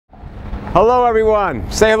Hello everyone.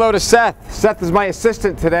 Say hello to Seth. Seth is my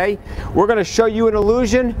assistant today. We're going to show you an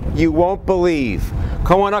illusion you won't believe.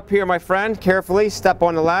 Come on up here, my friend. Carefully step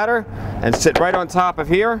on the ladder and sit right on top of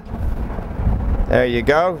here. There you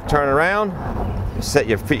go. Turn around. Set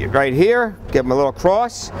your feet right here. Give them a little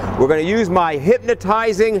cross. We're going to use my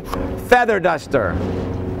hypnotizing feather duster.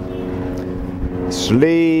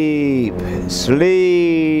 Sleep,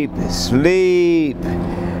 sleep, sleep.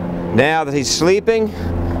 Now that he's sleeping,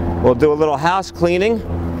 we'll do a little house cleaning.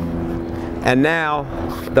 And now,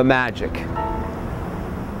 the magic.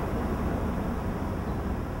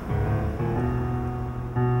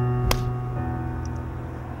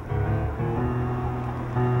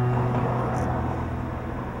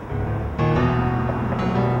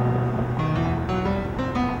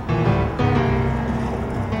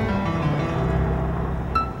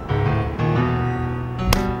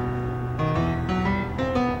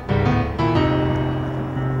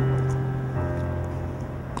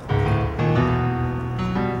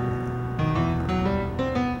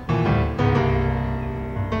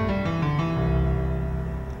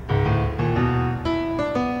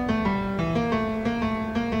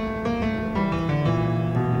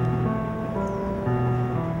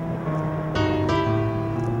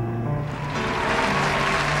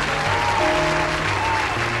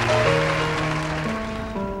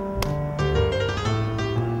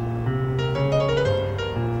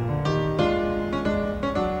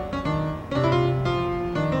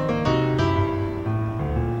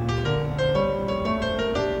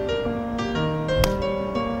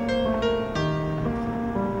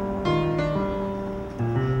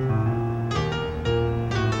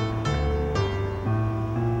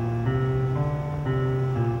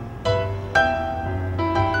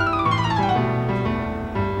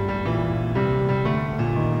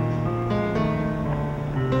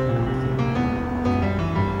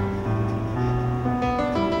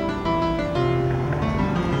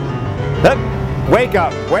 Wake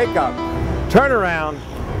up, wake up, turn around,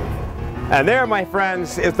 and there, my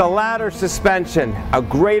friends, is the ladder suspension, a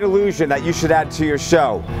great illusion that you should add to your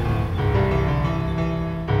show.